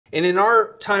And in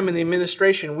our time in the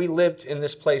administration, we lived in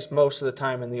this place most of the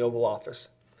time in the Oval Office.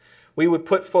 We would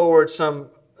put forward some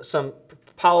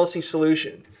policy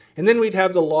solution, and then we'd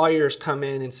have the lawyers come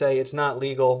in and say, it's not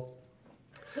legal,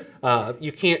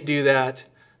 you can't do that,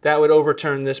 that would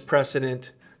overturn this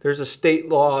precedent, there's a state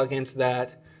law against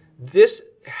that. This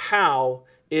how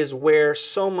is where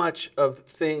so much of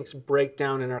things break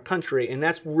down in our country, and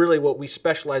that's really what we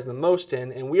specialize the most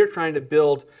in, and we are trying to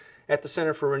build at the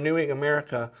Center for Renewing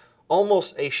America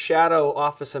almost a shadow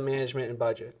Office of Management and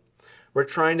Budget. We're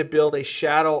trying to build a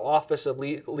shadow Office of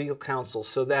Legal Counsel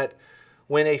so that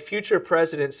when a future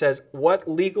president says, what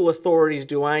legal authorities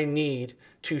do I need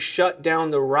to shut down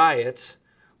the riots,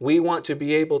 we want to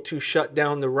be able to shut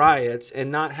down the riots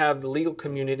and not have the legal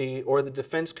community or the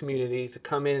defense community to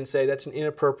come in and say that's an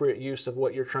inappropriate use of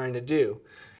what you're trying to do.